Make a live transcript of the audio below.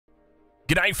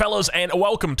G'day fellas, and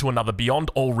welcome to another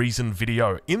Beyond All Reason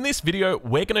video. In this video,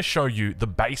 we're going to show you the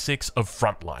basics of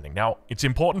frontlining. Now, it's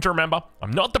important to remember,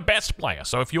 I'm not the best player,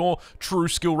 so if you're true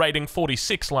skill rating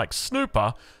 46 like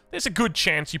Snooper, there's a good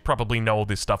chance you probably know all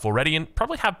this stuff already and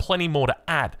probably have plenty more to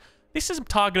add. This is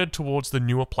targeted towards the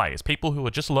newer players, people who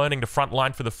are just learning to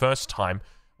frontline for the first time.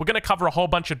 We're going to cover a whole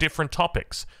bunch of different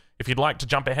topics. If you'd like to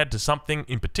jump ahead to something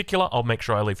in particular, I'll make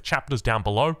sure I leave chapters down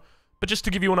below. But just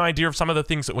to give you an idea of some of the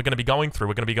things that we're going to be going through,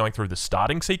 we're going to be going through the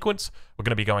starting sequence, we're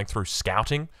going to be going through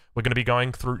scouting, we're going to be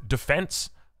going through defense,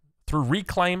 through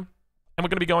reclaim, and we're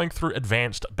going to be going through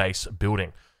advanced base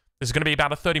building. This is going to be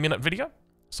about a 30-minute video,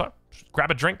 so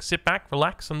grab a drink, sit back,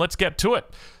 relax, and let's get to it.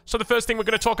 So the first thing we're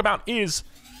going to talk about is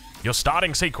your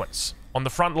starting sequence. On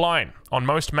the front line, on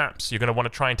most maps, you're going to want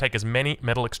to try and take as many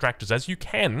metal extractors as you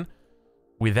can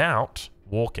without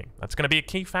walking. That's going to be a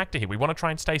key factor here. We want to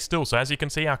try and stay still. So as you can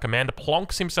see, our commander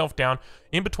plonks himself down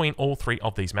in between all three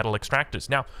of these metal extractors.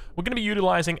 Now, we're going to be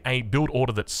utilizing a build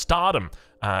order that Stardom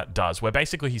does, where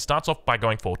basically he starts off by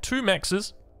going for 2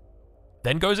 mexes,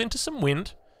 then goes into some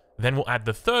wind, then we'll add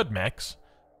the 3rd mex,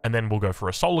 and then we'll go for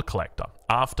a solar collector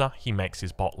after he makes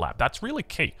his bot lab. That's really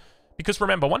key. Because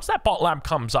remember, once that bot lab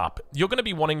comes up, you're going to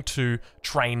be wanting to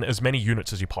train as many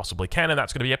units as you possibly can, and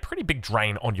that's going to be a pretty big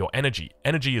drain on your energy.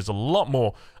 Energy is a lot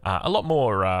more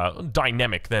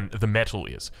dynamic than the metal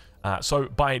is. So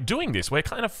by doing this, we're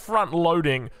kind of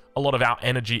front-loading a lot of our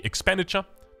energy expenditure,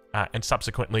 and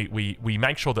subsequently, we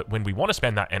make sure that when we want to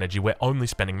spend that energy, we're only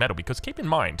spending metal. Because keep in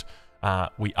mind,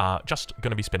 we are just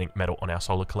going to be spending metal on our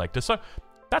solar collector. So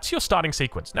that's your starting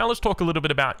sequence. Now let's talk a little bit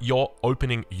about your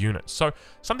opening units. So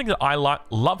something that I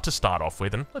love to start off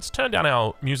with, and let's turn down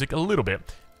our music a little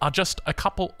bit, are just a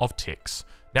couple of ticks.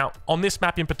 Now, on this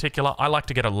map in particular, I like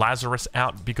to get a Lazarus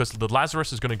out because the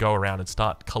Lazarus is going to go around and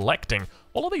start collecting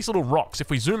all of these little rocks. If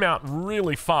we zoom out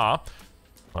really far,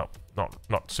 well,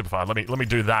 not super far. Let me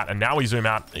do that. And now we zoom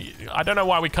out. I don't know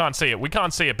why we can't see it. We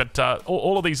can't see it, but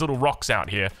all of these little rocks out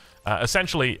here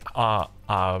essentially are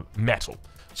metal.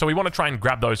 So we want to try and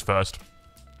grab those first.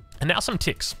 And now some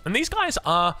ticks. And these guys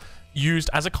are used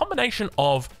as a combination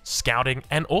of scouting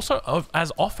and also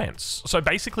as offense. So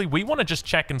basically, we want to just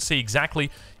check and see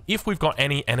exactly if we've got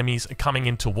any enemies coming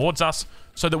in towards us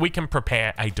so that we can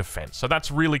prepare a defense. So that's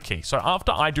really key. So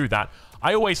after I do that,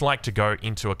 I always like to go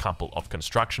into a couple of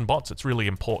construction bots. It's really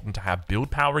important to have build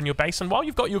power in your base. And while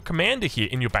you've got your commander here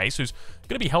in your base who's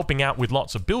going to be helping out with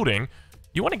lots of building,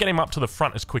 you want to get him up to the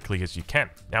front as quickly as you can.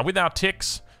 Now, with our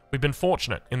ticks, we've been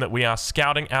fortunate in that we are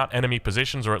scouting out enemy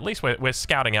positions, or at least we're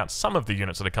scouting out some of the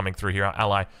units that are coming through here, our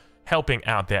ally helping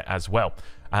out there as well.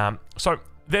 So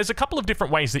there's a couple of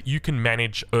different ways that you can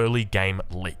manage early game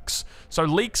leaks. So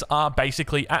leaks are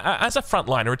basically, as a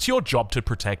frontliner, it's your job to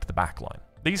protect the backline.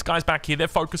 These guys back here, they're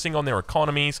focusing on their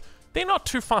economies. They're not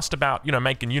too fussed about,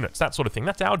 making units, that sort of thing.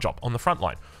 That's our job on the front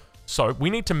line. So we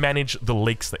need to manage the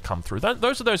leaks that come through.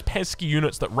 Those are those pesky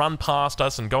units that run past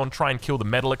us and go and try and kill the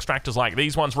metal extractors like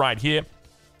these ones right here.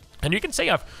 And you can see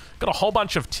I've got a whole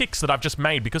bunch of ticks that I've just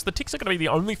made because the ticks are going to be the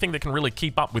only thing that can really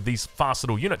keep up with these fast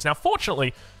little units. Now,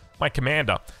 fortunately, my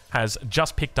commander has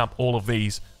just picked up all of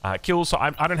these kills, so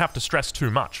I don't have to stress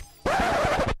too much.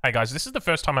 Hey guys, this is the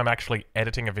first time I'm actually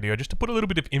editing a video just to put a little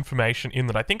bit of information in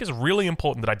that I think is really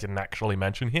important that I didn't actually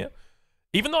mention here.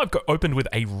 Even though I've opened with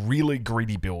a really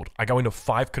greedy build, I go into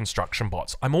 5 construction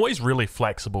bots. I'm always really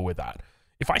flexible with that.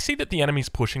 If I see that the enemy's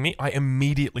pushing me, I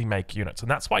immediately make units. And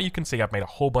that's why you can see I've made a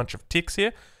whole bunch of ticks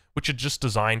here, which are just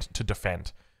designed to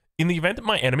defend. In the event that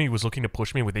my enemy was looking to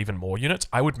push me with even more units,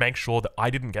 I would make sure that I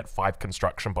didn't get 5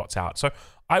 construction bots out. So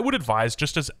I would advise,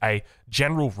 just as a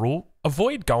general rule,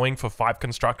 avoid going for 5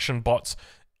 construction bots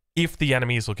if the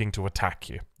enemy is looking to attack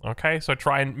you, okay? So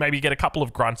try and maybe get a couple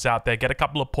of grunts out there, get a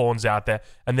couple of pawns out there,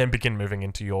 and then begin moving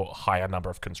into your higher number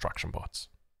of construction bots.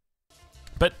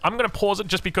 But I'm going to pause it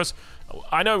just because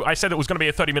I know I said it was going to be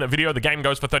a 30-minute video. The game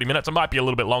goes for 30 minutes. It might be a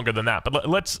little bit longer than that, but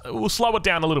we'll slow it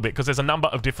down a little bit because there's a number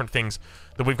of different things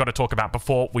that we've got to talk about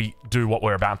before we do what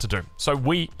we're about to do. So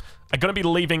we are going to be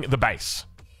leaving the base.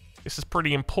 This is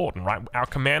pretty important, right? Our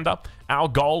commander, our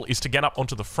goal is to get up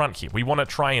onto the front here. We want to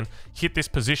try and hit this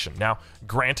position. Now,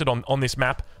 granted, on this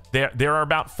map, there are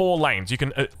about 4 lanes. You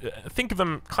can think of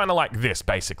them kind of like this,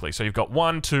 basically. So you've got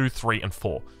 1, 2, 3, and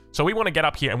 4. So we want to get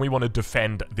up here and we want to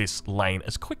defend this lane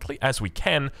as quickly as we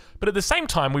can. But at the same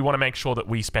time, we want to make sure that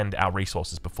we spend our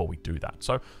resources before we do that.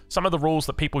 So some of the rules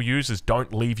that people use is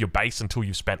don't leave your base until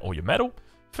you've spent all your metal.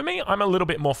 For me, I'm a little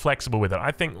bit more flexible with it.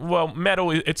 I think, well,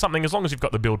 metal, it's something, as long as you've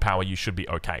got the build power, you should be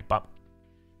okay. But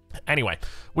anyway,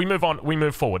 we move on, we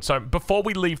move forward. So before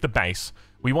we leave the base,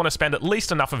 we want to spend at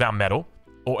least enough of our metal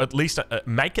or at least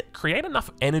create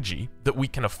enough energy that we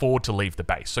can afford to leave the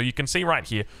base. So you can see right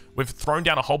here, we've thrown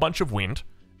down a whole bunch of wind,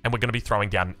 and we're going to be throwing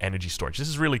down energy storage. This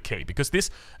is really key because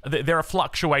there are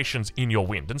fluctuations in your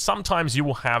wind, and sometimes you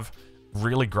will have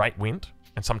really great wind,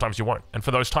 and sometimes you won't. And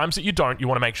for those times that you don't, you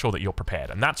want to make sure that you're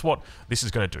prepared, and that's what this is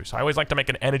going to do. So I always like to make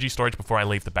an energy storage before I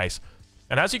leave the base.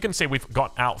 And as you can see, we've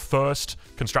got our first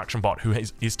construction bot who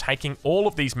is taking all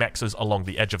of these mexes along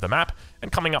the edge of the map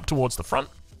and coming up towards the front.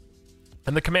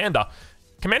 And the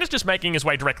commander's just making his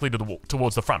way directly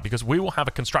towards the front because we will have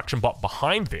a construction bot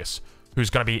behind this who's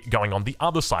going to be going on the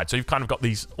other side. So you've kind of got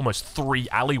these almost 3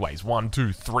 alleyways, 1,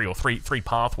 2, 3, or three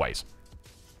pathways.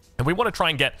 And we want to try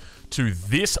and get to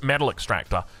this metal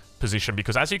extractor position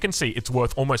because as you can see, it's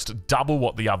worth almost double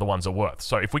what the other ones are worth.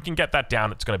 So if we can get that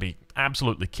down, it's going to be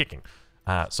absolutely kicking.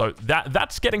 So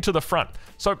that's getting to the front.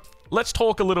 So let's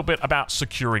talk a little bit about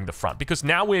securing the front because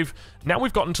now we've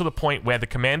gotten to the point where the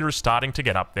commander is starting to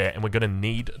get up there and we're going to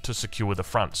need to secure the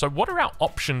front. So what are our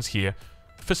options here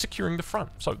for securing the front?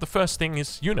 So the first thing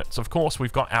is units. Of course,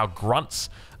 we've got our grunts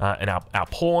and our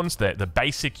pawns, the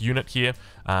basic unit here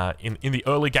in the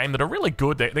early game that are really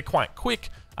good. They're quite quick,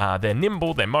 they're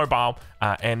nimble, they're mobile,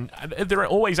 and they're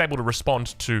always able to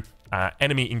respond to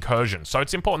enemy incursions. So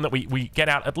it's important that we get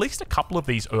out at least a couple of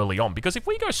these early on because if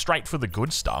we go straight for the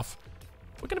good stuff,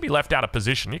 we're going to be left out of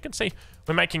position. You can see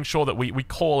we're making sure that we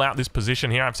call out this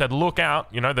position here. I've said, look out,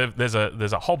 you know, there's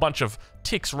a whole bunch of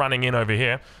ticks running in over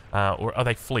here. Or are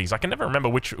they fleas? I can never remember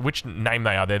which name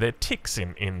they are. They're ticks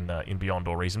in Beyond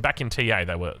All Reason. Back in TA,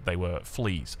 they were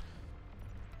fleas.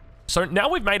 So now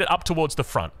we've made it up towards the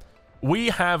front.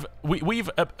 We've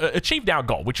achieved our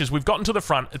goal, which is we've gotten to the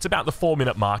front. It's about the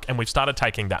 4-minute mark, and we've started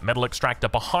taking that metal extractor.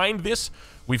 Behind this,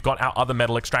 we've got our other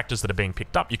metal extractors that are being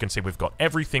picked up. You can see we've got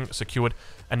everything secured.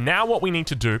 And now what we need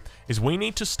to do is we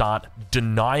need to start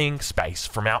denying space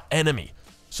from our enemy.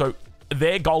 So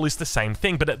their goal is the same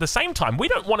thing, but at the same time, we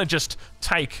don't want to just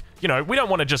take, you know, we don't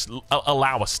want to just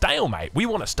allow a stalemate. We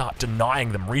want to start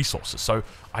denying them resources. So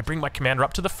I bring my commander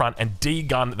up to the front and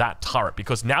de-gun that turret,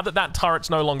 because now that turret's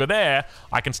no longer there,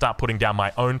 I can start putting down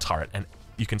my own turret. And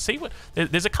you can see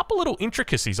there's a couple little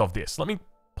intricacies of this. Let me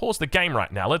pause the game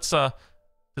right now. Let's, does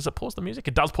it pause the music?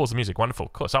 It does pause the music. Wonderful.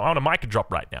 Of course, I want a mic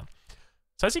drop right now.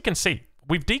 So as you can see,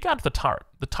 we've degunned the turret.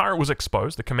 The turret was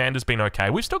exposed. The commander's been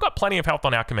okay. We've still got plenty of health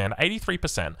on our commander,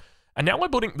 83%. And now we're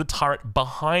putting the turret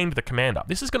behind the commander.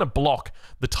 This is going to block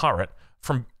the turret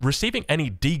from receiving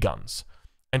any deguns.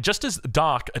 And just as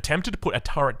Dark attempted to put a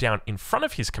turret down in front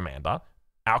of his commander,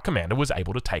 our commander was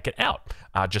able to take it out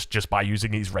just by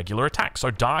using his regular attacks.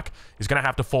 So Dark is going to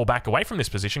have to fall back away from this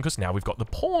position because now we've got the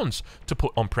pawns to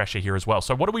put on pressure here as well.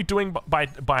 So what are we doing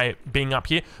by being up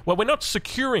here? Well, we're not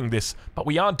securing this, but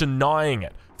we are denying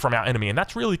it from our enemy. And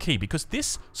that's really key because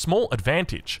this small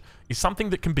advantage is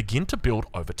something that can begin to build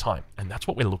over time. And that's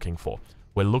what we're looking for.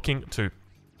 We're looking to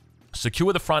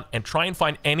secure the front and try and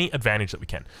find any advantage that we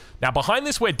can. Now, behind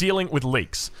this, we're dealing with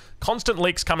leaks. Constant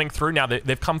leaks coming through. Now,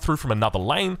 they've come through from another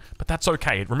lane, but that's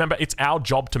okay. Remember, it's our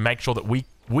job to make sure that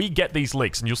we get these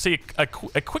leaks. And you'll see a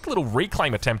quick little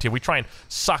reclaim attempt here. We try and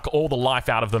suck all the life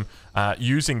out of them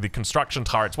using the construction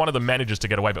turrets. One of them manages to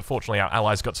get away, but fortunately, our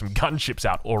allies got some gunships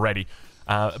out already.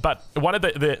 But one of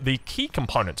the key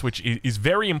components, which is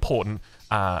very important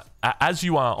as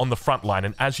you are on the front line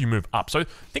and as you move up. So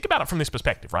think about it from this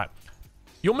perspective, right?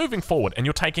 You're moving forward and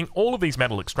you're taking all of these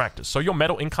metal extractors. So your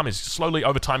metal income is slowly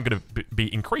over time going to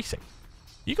be increasing.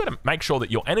 You got to make sure that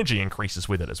your energy increases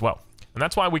with it as well. And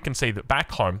that's why we can see that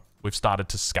back home, we've started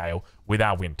to scale with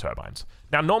our wind turbines.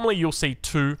 Now, normally you'll see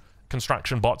 2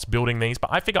 construction bots building these,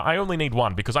 but I figure I only need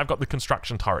 1 because I've got the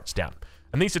construction turrets down.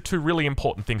 And these are 2 really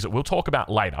important things that we'll talk about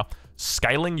later.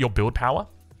 Scaling your build power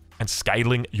and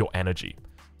scaling your energy.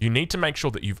 You need to make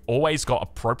sure that you've always got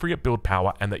appropriate build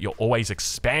power and that you're always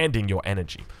expanding your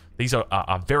energy. These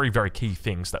are very, very key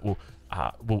things that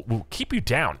will keep you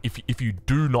down if you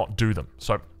do not do them.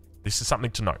 So this is something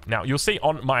to note. Now, you'll see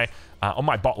on my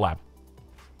bot lab,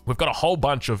 we've got a whole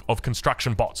bunch of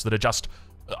construction bots that are just,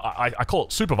 I call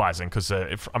it supervising because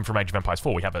I'm from Age of Empires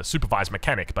 4. We have a supervised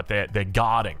mechanic, but they're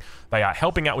guarding. They are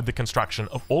helping out with the construction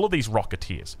of all of these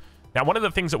rocketeers. Now, one of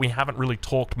the things that we haven't really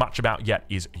talked much about yet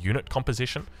is unit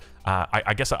composition.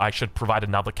 I guess I should provide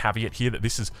another caveat here that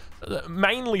this is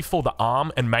mainly for the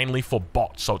arm and mainly for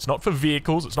bots. So it's not for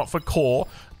vehicles, it's not for core,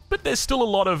 but there's still a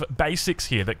lot of basics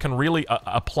here that can really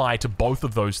apply to both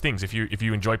of those things. If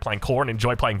you enjoy playing core and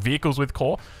enjoy playing vehicles with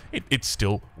core, it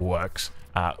still works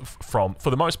for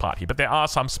the most part here. But there are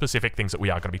some specific things that we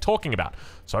are going to be talking about.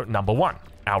 So number 1,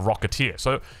 our rocketeer.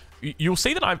 So you'll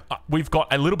see that we've got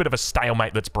a little bit of a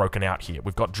stalemate that's broken out here.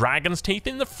 We've got Dragon's Teeth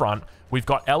in the front, we've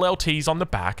got LLTs on the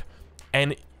back,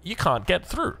 and you can't get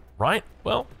through, right?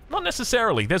 Well, not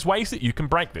necessarily. There's ways that you can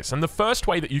break this, and the first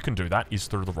way that you can do that is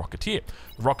through the Rocketeer.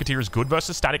 The Rocketeer is good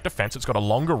versus static defense. It's got a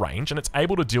longer range, and it's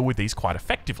able to deal with these quite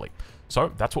effectively.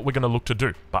 So that's what we're going to look to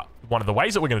do. But one of the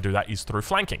ways that we're going to do that is through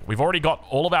flanking. We've already got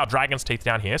all of our Dragon's Teeth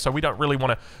down here, so we don't really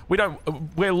want to...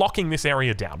 We're locking this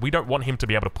area down. We don't want him to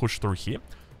be able to push through here.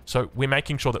 So we're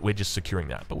making sure that we're just securing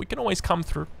that. But we can always come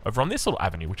through over on this little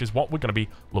avenue, which is what we're going to be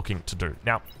looking to do.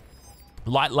 Now,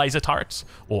 light laser turrets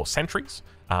or sentries,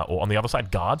 or on the other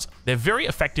side, guards, they're very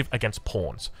effective against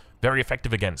pawns, very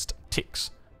effective against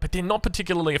ticks, but they're not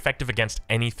particularly effective against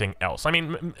anything else. I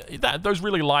mean, those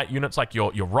really light units like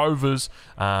your rovers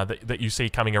that you see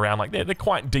coming around, like they're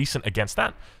quite decent against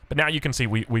that. But now you can see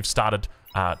we've started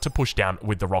to push down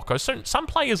with the Roccos. So some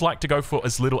players like to go for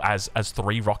as little as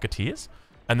 3 Rocketeers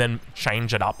and then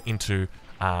change it up into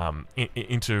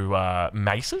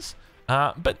maces.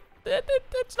 But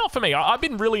it's not for me. I've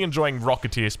been really enjoying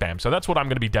Rocketeer spam, so that's what I'm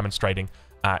going to be demonstrating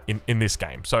in this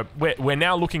game. So we're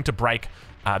now looking to break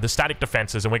the static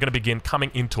defenses, and we're going to begin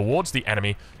coming in towards the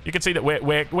enemy. You can see that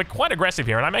we're quite aggressive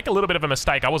here, and I make a little bit of a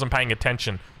mistake. I wasn't paying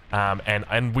attention,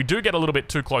 and we do get a little bit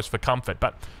too close for comfort,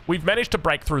 but we've managed to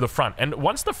break through the front. And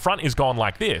once the front is gone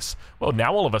like this, well,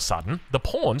 now all of a sudden, the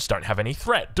pawns don't have any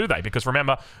threat, do they? Because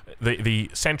remember,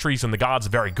 the sentries and the guards are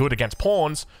very good against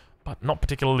pawns, but not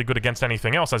particularly good against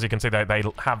anything else. As you can see,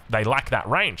 they lack that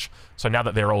range. So now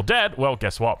that they're all dead, well,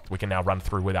 guess what? We can now run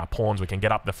through with our pawns. We can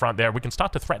get up the front there. We can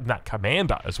start to threaten that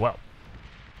commander as well.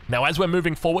 Now, as we're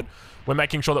moving forward, we're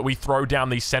making sure that we throw down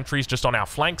these sentries just on our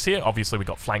flanks here. Obviously, we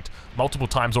got flanked multiple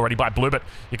times already by blue, but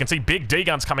you can see big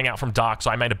D-guns coming out from dark,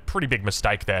 so I made a pretty big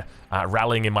mistake there,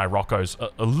 rallying in my Roccos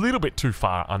a little bit too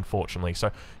far, unfortunately. So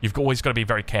you've always got to be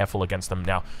very careful against them.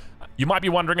 Now, you might be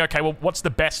wondering, okay, well, what's the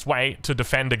best way to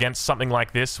defend against something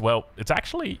like this? Well, it's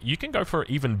actually, you can go for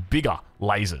even bigger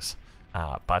lasers.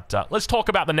 But let's talk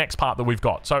about the next part that we've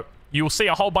got. So you'll see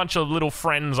a whole bunch of little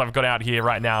friends I've got out here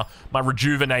right now. My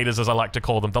rejuvenators, as I like to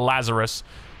call them, the Lazarus.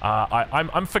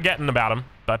 I'm forgetting about them,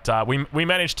 but we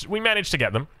managed to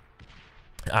get them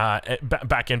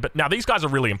back in. But now these guys are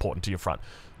really important to your front.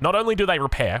 Not only do they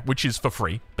repair, which is for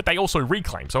free, but they also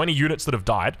reclaim. So any units that have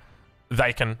died,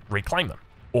 they can reclaim them,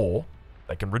 or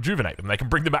they can rejuvenate them. They can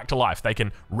bring them back to life. They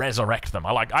can resurrect them.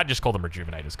 I just call them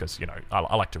rejuvenators because, you know,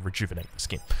 I like to rejuvenate the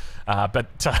skin.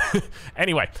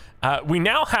 Anyway, we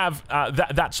now have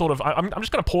that sort of... I'm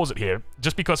just going to pause it here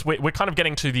just because we're kind of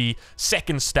getting to the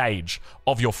second stage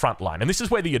of your front line. And this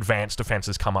is where the advanced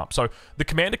defenses come up. So the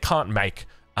commander can't make...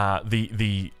 I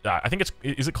think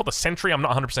is it called the Sentry? I'm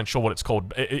not 100% sure what it's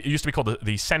called. It used to be called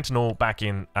the Sentinel back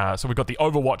in, so we've got the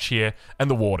Overwatch here and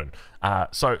the Warden.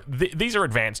 So these are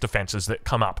advanced defenses that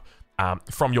come up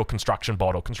from your construction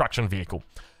bot or construction vehicle.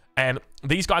 And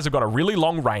these guys have got a really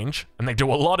long range, and they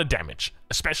do a lot of damage,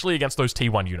 especially against those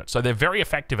T1 units. So they're very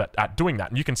effective at doing that.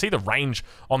 And you can see the range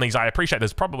on these. I appreciate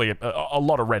there's probably a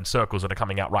lot of red circles that are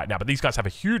coming out right now, but these guys have a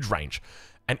huge range.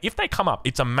 And if they come up,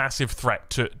 it's a massive threat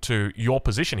to your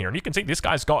position here. And you can see this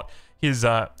guy's got his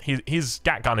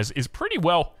gat gun is pretty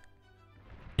well...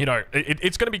 You know,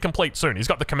 it's going to be complete soon. He's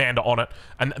got the commander on it,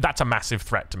 and that's a massive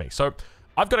threat to me. So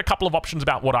I've got a couple of options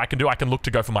about what I can do. I can look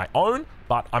to go for my own,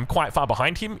 but I'm quite far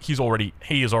behind him. He is already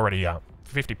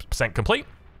 50% complete.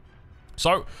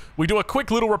 So we do a quick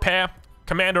little repair.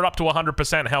 Commander up to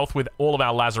 100% health with all of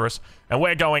our Lazarus, and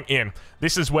we're going in.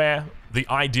 This is where the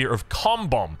idea of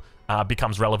com-bomb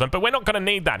becomes relevant, but we're not going to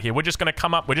need that here. We're just going to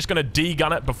come up. We're just going to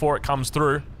D-gun it before it comes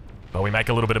through. But we make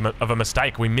a little bit of a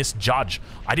mistake. We misjudge.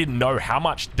 I didn't know how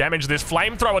much damage this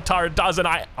flamethrower turret does, and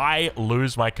I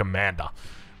lose my commander.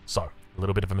 So, a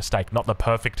little bit of a mistake. Not the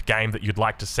perfect game that you'd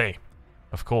like to see,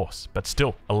 of course, but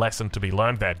still a lesson to be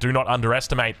learned there. Do not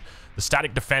underestimate the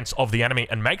static defense of the enemy,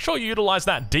 and make sure you utilize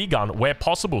that D-gun where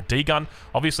possible. D-gun,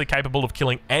 obviously capable of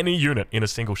killing any unit in a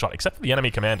single shot, except for the enemy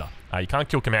commander. You can't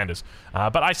kill commanders.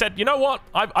 But I said, you know what?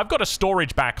 I've got a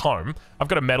storage back home. I've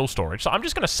got a metal storage, so I'm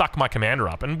just going to suck my commander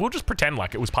up, and we'll just pretend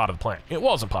like it was part of the plan. It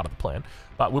wasn't part of the plan,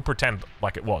 but we'll pretend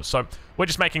like it was. So we're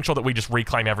just making sure that we just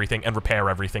reclaim everything and repair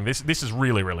everything. This is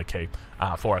really, really key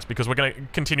for us, because we're going to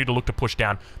continue to look to push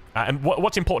down. And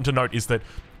what's important to note is that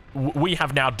we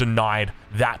have now denied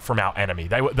that from our enemy.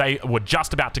 They were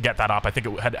just about to get that up. I think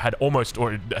it had almost,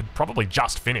 or it had probably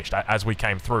just finished as we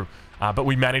came through. But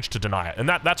we managed to deny it. And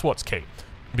that's what's key.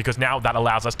 Because now that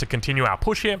allows us to continue our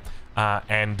push here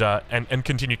and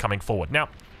continue coming forward. Now,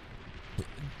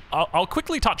 I'll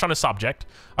quickly touch on a subject.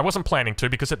 I wasn't planning to,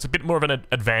 because it's a bit more of an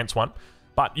advanced one.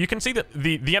 But you can see that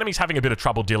the enemy's having a bit of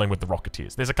trouble dealing with the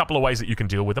Rocketeers. There's a couple of ways that you can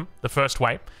deal with them. The first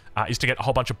way is to get a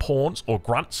whole bunch of pawns or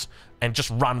grunts and just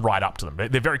run right up to them.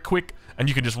 They're very quick, and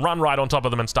you can just run right on top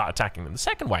of them and start attacking them. The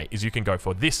second way is you can go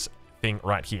for this thing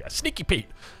right here, Sneaky Pete,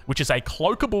 which is a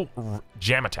cloakable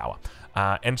jammer tower.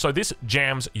 And so this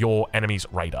jams your enemy's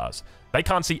radars. They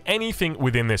can't see anything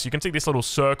within this. You can see this little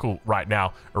circle right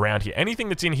now around here. Anything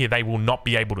that's in here, they will not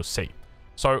be able to see.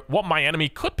 So what my enemy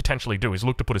could potentially do is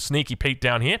look to put a Sneaky Pete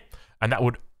down here, and that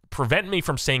would prevent me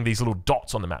from seeing these little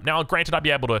dots on the map. Now, granted, I'd be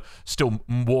able to still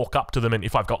walk up to them, and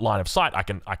if I've got line of sight, I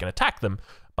can attack them,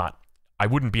 but I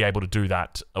wouldn't be able to do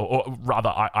that, or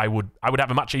rather, I would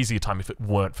have a much easier time if it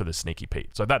weren't for the Sneaky Pete.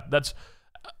 So that's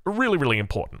really, really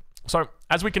important. So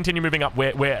as we continue moving up,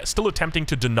 we're still attempting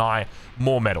to deny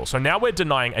more metal. So now we're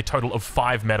denying a total of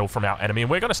 5 metal from our enemy, and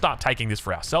we're going to start taking this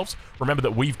for ourselves. Remember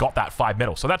that we've got that 5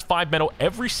 metal. So that's 5 metal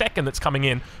every second that's coming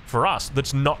in for us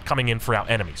that's not coming in for our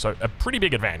enemy. So a pretty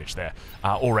big advantage there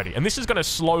already. And this is going to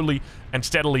slowly and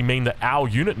steadily mean that our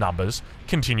unit numbers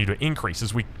continue to increase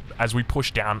as we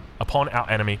push down upon our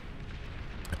enemy.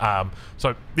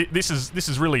 So this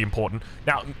is really important.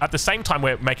 Now, at the same time,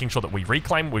 we're making sure that we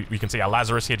reclaim. We can see our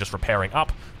Lazarus here just repairing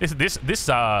up. This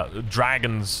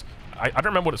dragon's, I don't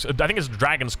remember what it's, I think it's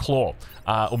Dragon's Claw,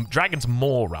 or Dragon's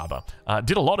Maw rather,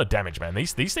 did a lot of damage, man.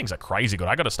 These things are crazy good.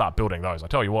 I got to start building those. I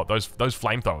tell you what, those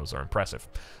flamethrowers are impressive.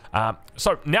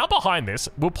 So now behind this,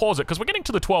 we'll pause it because we're getting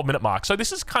to the 12-minute mark. So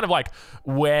this is kind of like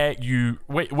where you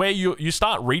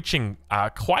start reaching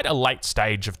quite a late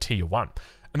stage of Tier 1.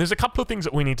 And there's a couple of things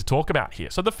that we need to talk about here.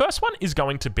 So the first one is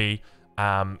going to be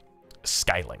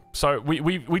scaling. So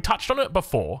we touched on it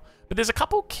before, but there's a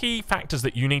couple key factors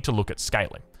that you need to look at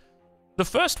scaling. The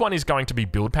first one is going to be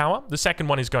build power. The second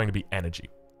one is going to be energy.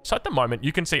 So at the moment,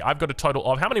 you can see I've got a total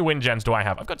of, how many wind gens do I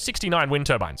have? I've got 69 wind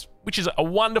turbines, which is a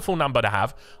wonderful number to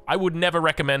have. I would never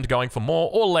recommend going for more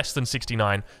or less than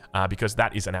 69 because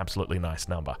that is an absolutely nice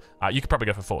number. You could probably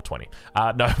go for 420.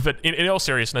 No, but in all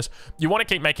seriousness, you want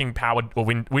to keep making powered or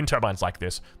wind turbines like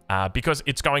this because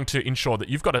it's going to ensure that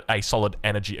you've got a solid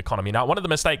energy economy. Now, one of the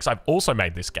mistakes I've also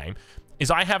made this game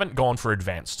is I haven't gone for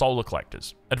advanced solar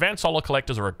collectors. Advanced solar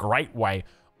collectors are a great way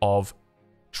of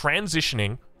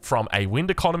transitioning from a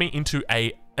wind economy into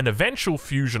an eventual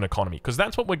fusion economy, because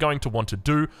that's what we're going to want to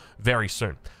do very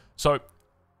soon. So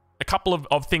a couple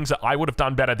of things that I would have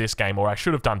done better this game, or I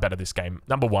should have done better this game.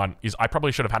 Number one is I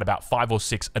probably should have had about 5 or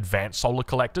 6 advanced solar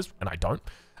collectors, and I don't.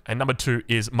 And number two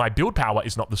is my build power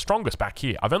is not the strongest back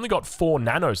here. I've only got 4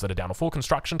 nanos that are down, or 4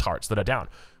 construction turrets that are down,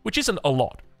 which isn't a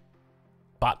lot.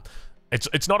 But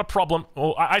it's not a problem.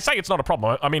 Well, I say it's not a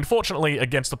problem. I mean, fortunately,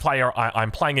 against the player I'm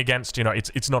playing against, you know,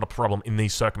 it's not a problem in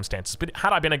these circumstances. But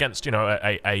had I been against, you know,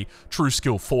 a true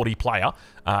skill 40 player,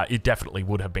 it definitely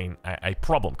would have been a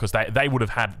problem because they would have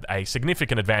had a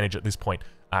significant advantage at this point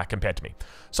compared to me.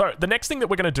 So the next thing that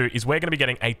we're going to do is we're going to be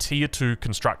getting a tier 2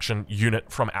 construction unit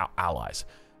from our allies.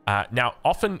 Now,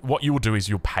 often what you will do is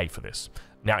you'll pay for this.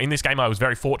 Now, in this game, I was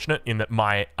very fortunate in that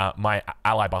my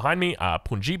ally behind me,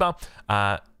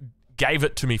 Punjiba, gave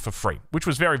it to me for free, which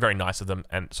was very, very nice of them.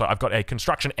 And so I've got a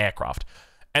construction aircraft.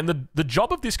 And the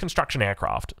job of this construction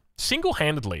aircraft,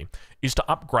 single-handedly, is to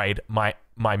upgrade my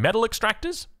metal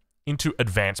extractors into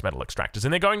advanced metal extractors.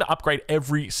 And they're going to upgrade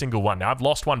every single one. Now, I've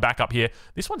lost one back up here.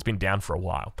 This one's been down for a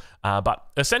while. But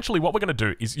essentially, what we're going to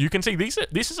do is, you can see this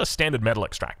is a standard metal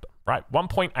extractor, right?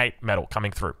 1.8 metal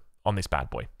coming through on this bad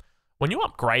boy. When you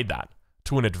upgrade that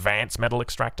to an advanced metal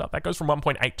extractor, that goes from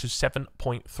 1.8 to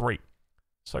 7.3.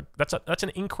 So that's an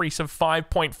increase of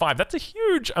 5.5. That's a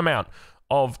huge amount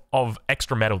of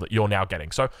extra metal that you're now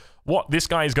getting. So what this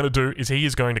guy is going to do is he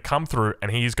is going to come through and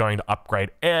he is going to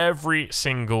upgrade every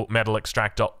single metal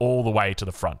extractor all the way to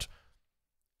the front.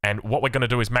 And what we're going to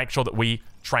do is make sure that we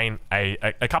train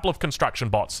a couple of construction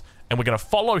bots, and we're going to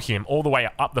follow him all the way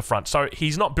up the front. So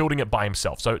he's not building it by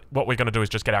himself. So what we're going to do is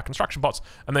just get our construction bots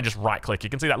and then just right click. You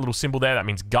can see that little symbol there. That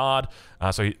means guard.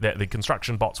 So the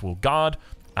construction bots will guard.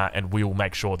 And we will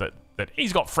make sure that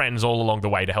he's got friends all along the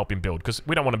way to help him build, because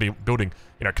we don't want to be building,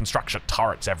 you know, construction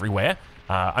turrets everywhere.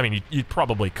 I mean, you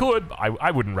probably could, but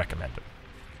I wouldn't recommend it.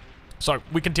 So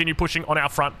we continue pushing on our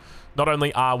front. Not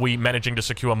only are we managing to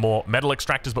secure more metal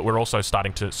extractors, but we're also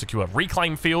starting to secure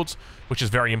reclaim fields, which is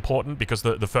very important because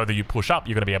the further you push up,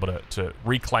 you're going to be able to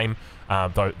reclaim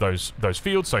those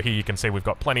fields. So here you can see we've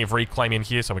got plenty of reclaim in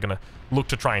here, so we're going to look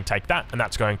to try and take that, and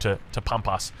that's going to pump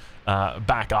us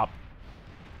back up.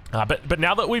 But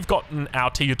now that we've gotten our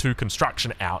tier 2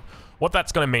 construction out, what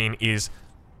that's going to mean is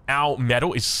our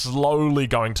metal is slowly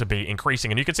going to be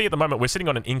increasing. And you can see at the moment we're sitting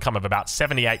on an income of about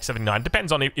 78, 79.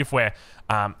 Depends on if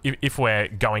we're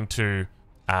going to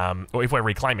or if we're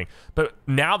reclaiming. But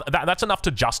now that's enough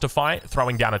to justify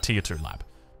throwing down a tier 2 lab.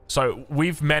 So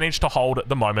we've managed to hold at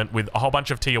the moment with a whole bunch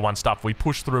of tier 1 stuff. We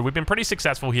pushed through. We've been pretty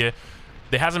successful here.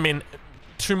 There hasn't been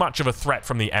too much of a threat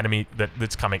from the enemy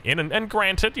that's coming in. And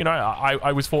granted, you know,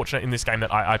 I was fortunate in this game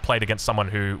that I played against someone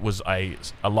who was a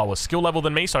lower skill level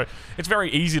than me. So it's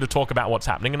very easy to talk about what's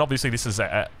happening. And obviously this is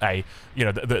you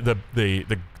know,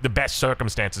 the best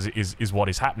circumstances is what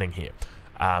is happening here.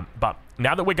 But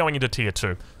now that we're going into tier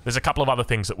 2, there's a couple of other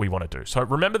things that we want to do. So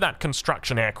remember that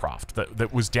construction aircraft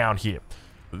that was down here.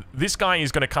 This guy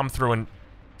is going to come through, and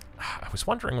I was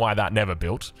wondering why that never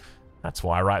built. That's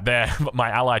why right there. But my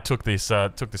ally took this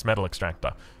metal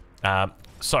extractor.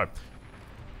 So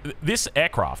this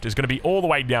aircraft is going to be all the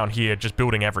way down here, just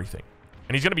building everything,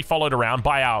 and he's going to be followed around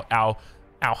by our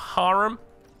harem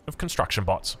of construction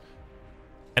bots.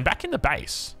 And back in the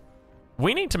base,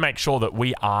 we need to make sure that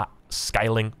we are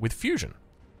scaling with fusion.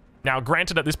 Now,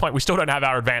 granted, at this point, we still don't have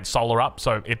our advanced solar up,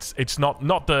 so it's not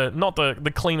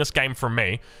the cleanest game from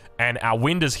me. And our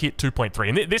wind has hit 2.3.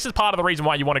 And this is part of the reason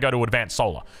why you want to go to advanced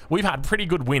solar. We've had pretty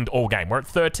good wind all game. We're at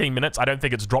 13 minutes. I don't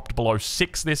think it's dropped below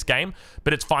 6 this game,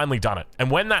 but it's finally done it.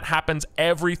 And when that happens,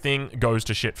 everything goes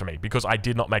to shit for me because I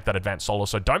did not make that advanced solar.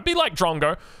 So don't be like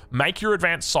Drongo. Make your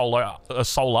advanced solar.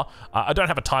 I don't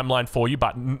have a timeline for you,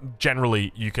 but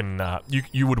generally you can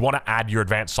you would want to add your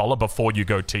advanced solar before you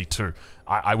go T2.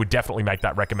 I would definitely make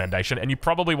that recommendation. And you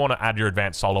probably want to add your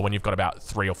advanced solar when you've got about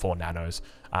 3 or 4 nanos.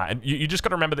 And you just got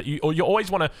to remember that you always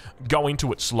want to go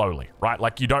into it slowly, right?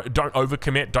 Like you don't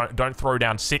overcommit, don't throw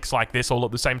down 6 like this all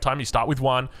at the same time. You start with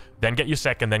 1, then get your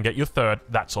second, then get your third,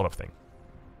 that sort of thing.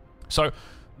 So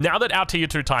now that our tier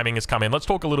 2 timing has come in, let's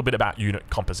talk a little bit about unit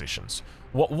compositions.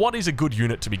 What is a good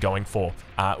unit to be going for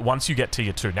once you get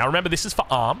tier 2? Now remember, this is for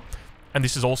ARM, and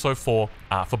this is also for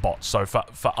bots. So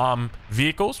for ARM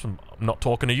vehicles, I'm not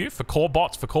talking to you. For core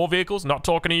bots, for core vehicles, not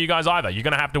talking to you guys either. You're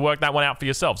going to have to work that one out for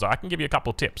yourself. So I can give you a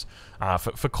couple of tips.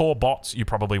 For core bots, you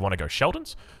probably want to go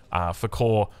Sheldons. For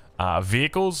core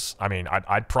vehicles, I mean,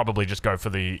 I'd probably just go for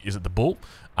the Bull.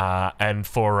 And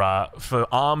for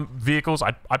ARM vehicles,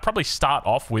 I'd probably start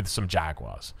off with some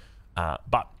Jaguars.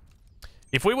 But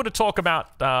if we were to talk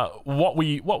about what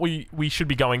we should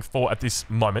be going for at this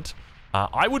moment,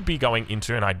 I would be going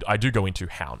into, and I do go into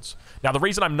Hounds. Now, the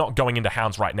reason I'm not going into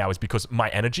Hounds right now is because my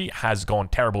energy has gone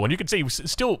terrible. And you can see,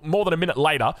 still more than a minute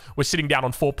later, we're sitting down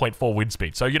on 4.4 wind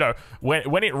speed. So, you know,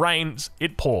 when it rains,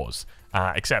 it pours.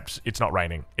 Except it's not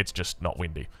raining. It's just not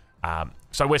windy.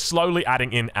 So we're slowly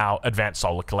adding in our advanced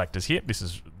solar collectors here. This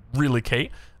is really key.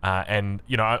 And,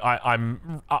 you know,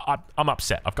 I'm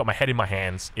upset. I've got my head in my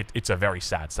hands. It's a very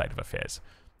sad state of affairs.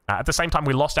 At the same time,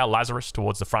 we lost our Lazarus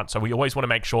towards the front, so we always want to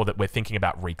make sure that we're thinking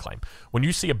about reclaim. When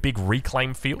you see a big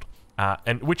reclaim field,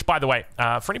 and which, by the way,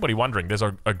 for anybody wondering, there's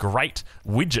a great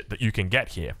widget that you can get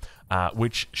here,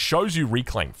 which shows you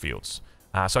reclaim fields.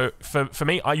 So for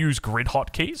me, I use grid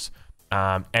hotkeys,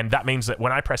 and that means that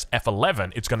when I press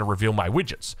F11, it's going to reveal my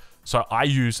widgets. So I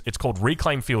use, it's called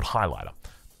Reclaim Field Highlighter.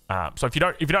 So if you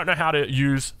don't know how to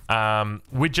use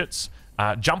widgets,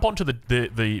 jump onto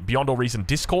the Beyond All Reason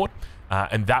Discord.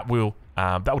 And that will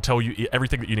tell you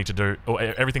everything that you need to do, or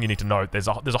everything you need to know. There's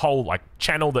a whole like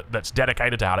channel that's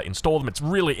dedicated to how to install them. It's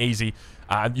really easy.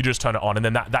 You just turn it on, and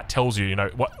then that tells you, you know,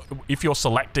 what if you're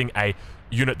selecting a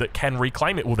unit that can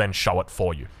reclaim, it will then show it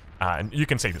for you. And you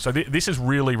can see this. So this is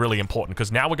really, really important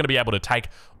because now we're going to be able to take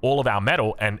all of our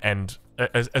metal and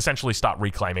essentially start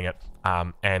reclaiming it.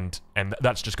 And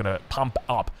that's just going to pump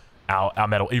up our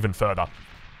metal even further.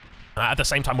 At the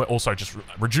same time, we're also just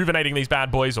rejuvenating these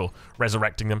bad boys or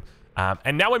resurrecting them.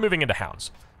 And now we're moving into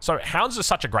Hounds. So Hounds are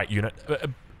such a great unit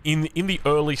in the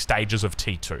early stages of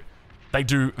T2. They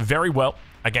do very well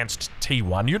against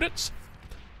T1 units.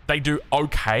 They do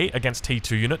okay against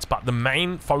T2 units, but the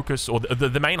main focus, or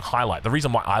the main highlight, the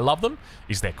reason why I love them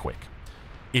is they're quick.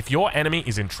 If your enemy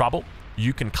is in trouble,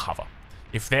 you can cover.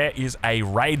 If there is a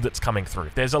raid that's coming through,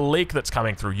 if there's a leak that's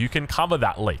coming through, you can cover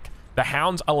that leak. The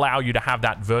Hounds allow you to have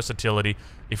that versatility.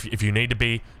 If you need to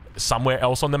be somewhere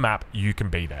else on the map, you can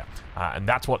be there. And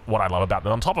that's what I love about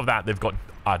them. On top of that, they've got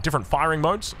different firing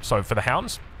modes. So for the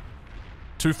Hounds,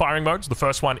 2 firing modes. The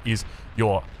first one is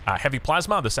your heavy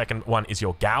plasma. The second one is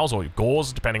your gauss or your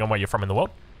gauze, depending on where you're from in the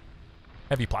world.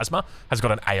 Heavy plasma has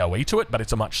got an AoE to it, but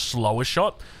it's a much slower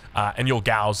shot. And your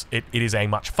gauss, it is a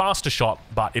much faster shot,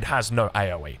 but it has no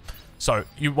AoE. So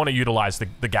you want to utilize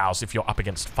the gauss if you're up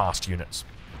against fast units.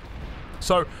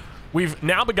 So we've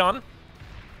now begun,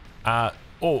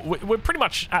 we're pretty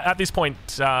much at this point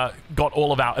got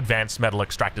all of our advanced metal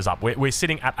extractors up. We're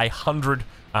sitting at 100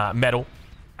 metal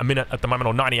a minute at the moment,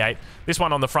 or 98. This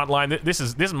one on the front line, this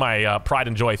is my pride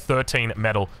and joy, 13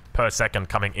 metal per second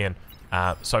coming in.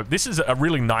 So this is a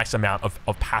really nice amount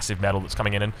of passive metal that's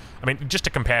coming in. And I mean, just to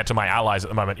compare to my allies at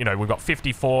the moment, you know, we've got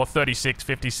 54, 36,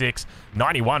 56,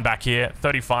 91 back here,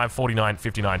 35, 49,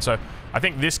 59. So I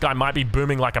think this guy might be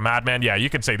booming like a madman. Yeah, you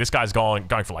can see this guy's going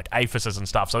for like aphysis and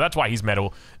stuff. So that's why his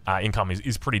metal income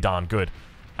is pretty darn good.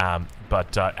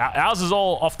 But ours is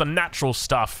all off the natural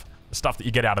stuff, the stuff that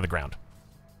you get out of the ground.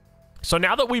 So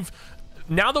now that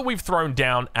we've thrown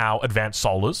down our advanced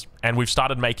solars and we've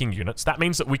started making units, that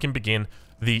means that we can begin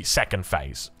the second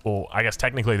phase. Or I guess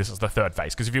technically this is the third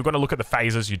phase, because if you're going to look at the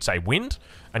phases, you'd say wind,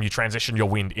 and you transition your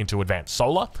wind into advanced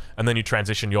solar, and then you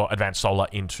transition your advanced solar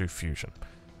into fusion.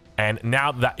 And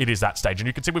now that it is that stage, and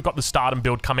you can see we've got the stardom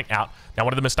build coming out. Now,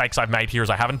 one of the mistakes I've made here is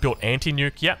I haven't built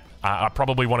anti-nuke yet. I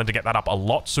probably wanted to get that up a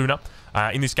lot sooner.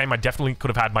 In this game, I definitely could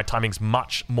have had my timings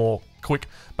much more quick,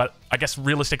 but I guess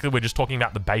realistically, we're just talking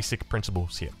about the basic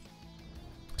principles here.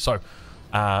 So,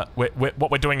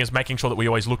 what we're doing is making sure that we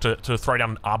always look to throw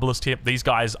down an arbalist here. These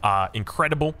guys are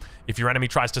incredible. If your enemy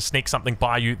tries to sneak something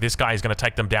by you, this guy is going to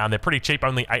take them down. They're pretty cheap,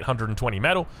 only 820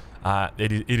 metal.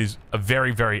 It is a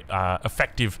very, very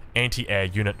effective anti-air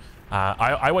unit.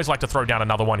 I always like to throw down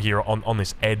another one here on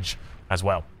this edge as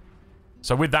well.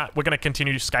 So with that, we're going to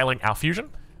continue scaling our fusion.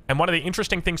 And one of the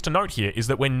interesting things to note here is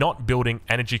that we're not building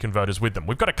energy converters with them.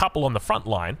 We've got a couple on the front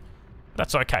line.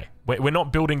 That's okay. We're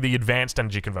not building the advanced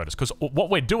energy converters, because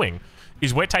what we're doing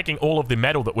is we're taking all of the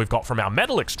metal that we've got from our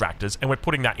metal extractors and we're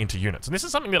putting that into units. And this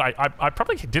is something that I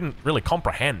probably didn't really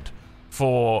comprehend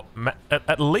for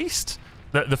at least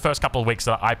the first couple of weeks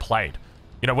that I played.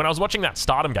 You know, when I was watching that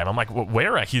Stardom game, I'm like, well,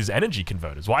 where are his energy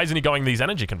converters? Why isn't he going these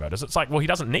energy converters? It's like, well, he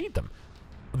doesn't need them.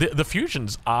 The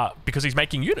fusions are because he's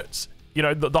making units. You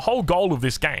know, the whole goal of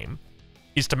this game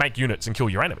is to make units and kill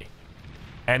your enemy.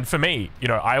 And for me, you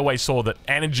know, I always saw that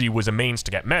energy was a means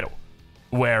to get metal.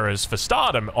 Whereas for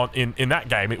Stardom in that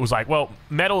game, it was like, well,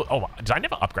 metal... Oh, did I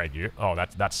never upgrade you? Oh,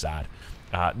 that's sad.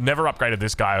 Never upgraded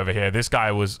this guy over here. This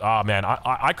guy was... Oh, man,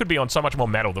 I could be on so much more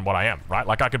metal than what I am, right?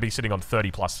 Like, I could be sitting on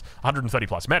 130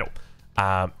 plus metal,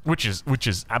 which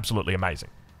is absolutely amazing.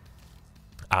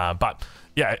 But,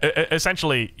 yeah,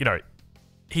 essentially, you know,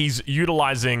 he's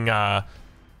utilizing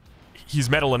his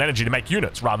metal and energy to make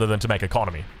units rather than to make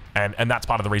economy. And that's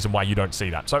part of the reason why you don't see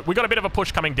that. So we've got a bit of a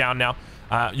push coming down now.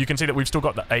 You can see that we've still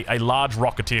got a large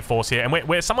Rocketeer force here, and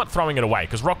we're somewhat throwing it away,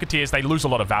 because Rocketeers, they lose a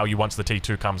lot of value once the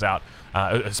T2 comes out,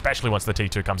 especially once the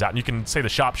T2 comes out. And you can see the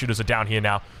Sharpshooters are down here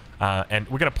now, and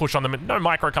we're going to push on them. No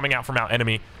micro coming out from our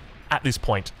enemy at this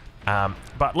point.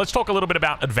 But let's talk a little bit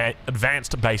about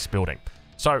advanced base building.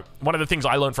 So one of the things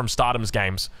I learned from Stardom's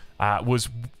games was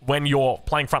when you're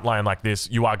playing Frontline like this,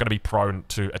 you are going to be prone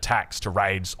to attacks, to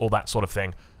raids, all that sort of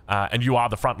thing. And you are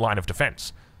the front line of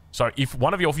defense. So if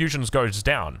one of your fusions goes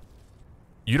down,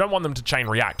 you don't want them to chain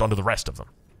react onto the rest of them.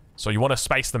 So you want to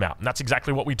space them out. And that's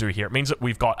exactly what we do here. It means that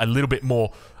we've got a little bit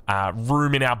more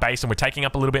room in our base, and we're taking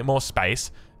up a little bit more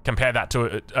space. Compare that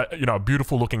to a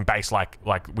beautiful looking base like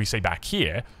we see back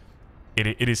here.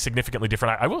 It is significantly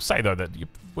different. I will say, though, that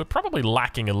we're probably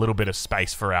lacking a little bit of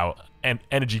space for our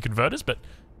energy converters, but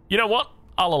you know what?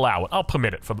 I'll allow it. I'll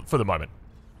permit it for the moment.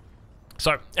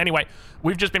 So, anyway,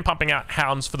 we've just been pumping out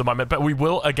hounds for the moment, but we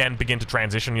will, again, begin to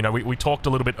transition. You know, we talked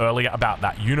a little bit earlier about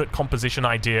that unit composition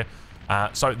idea.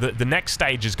 So, the next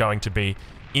stage is going to be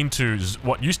into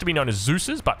what used to be known as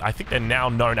Zeus's, but I think they're now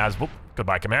known as... Whoop,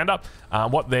 goodbye, Commander.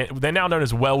 They're now known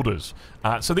as Welders.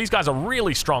 So, these guys are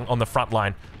really strong on the front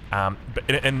line.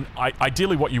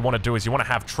 Ideally, what you want to do is you want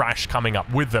to have trash coming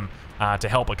up with them to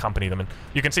help accompany them. And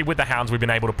you can see with the hounds, we've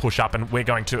been able to push up, and we're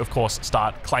going to, of course,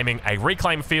 start claiming a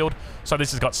reclaim field. So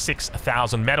this has got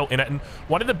 6,000 metal in it. And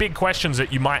one of the big questions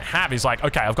that you might have is like,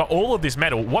 okay, I've got all of this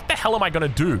metal. What the hell am I going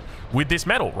to do with this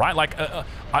metal, right? Like,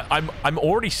 I'm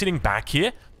already sitting back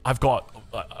here. I've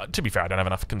got, to be fair, I don't have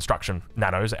enough construction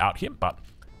nanos out here, but,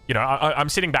 you know, I'm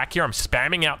sitting back here. I'm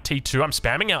spamming out T2. I'm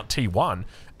spamming out T1.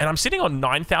 And I'm sitting on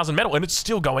 9,000 metal, and it's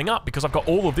still going up because I've got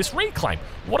all of this reclaim.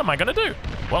 What am I going to do?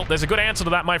 Well, there's a good answer to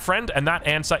that, my friend, and that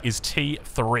answer is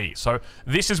T3. So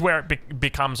this is where it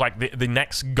becomes like the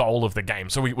next goal of the game.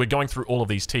 So we're going through all of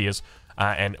these tiers,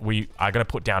 and we are going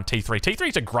to put down T3. T3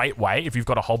 is a great way if you've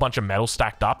got a whole bunch of metal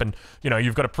stacked up, and you know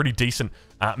you've got a pretty decent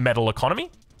metal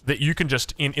economy, that you can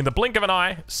just, in the blink of an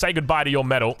eye, say goodbye to your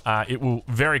metal. It will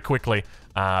very quickly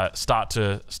start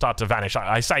to vanish.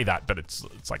 I say that, but it's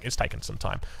like it's taken some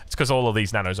time. It's because all of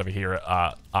these nanos over here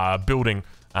are building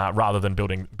rather than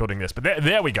building this. But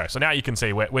there we go. So now you can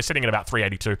see we're sitting at about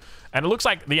 382, and it looks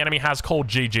like the enemy has called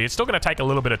GG. It's still going to take a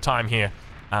little bit of time here,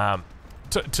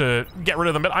 to get rid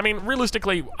of them. But I mean,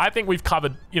 realistically, I think we've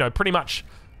covered, you know, pretty much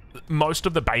most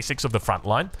of the basics of the front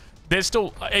line. There's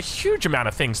still a huge amount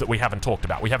of things that we haven't talked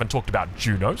about. We haven't talked about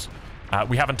Junos.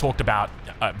 We haven't talked about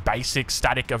basic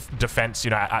static of defense,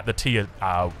 you know, at the tier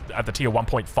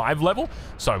 1.5 level.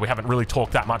 So we haven't really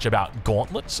talked that much about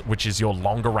gauntlets, which is your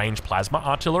longer range plasma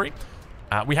artillery.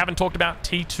 We haven't talked about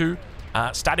T2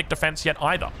 static defense yet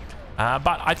either.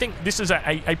 But I think this is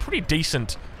a pretty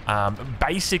decent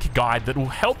basic guide that will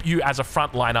help you as a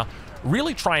frontliner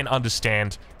really try and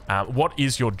understand what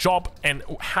is your job and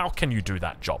how can you do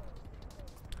that job.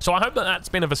 So I hope that that's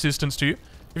been of assistance to you.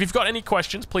 If you've got any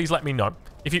questions, please let me know.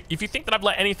 If you think that I've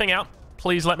let anything out,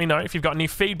 please let me know. If you've got any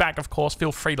feedback, of course,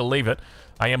 feel free to leave it.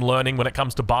 I am learning when it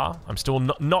comes to bar. I'm still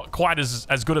not quite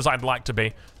as good as I'd like to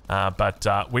be, but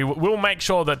we'll make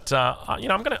sure that you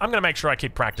know, I'm gonna make sure I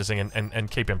keep practicing and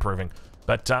keep improving.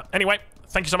 But anyway,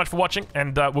 thank you so much for watching,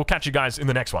 and we'll catch you guys in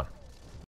the next one.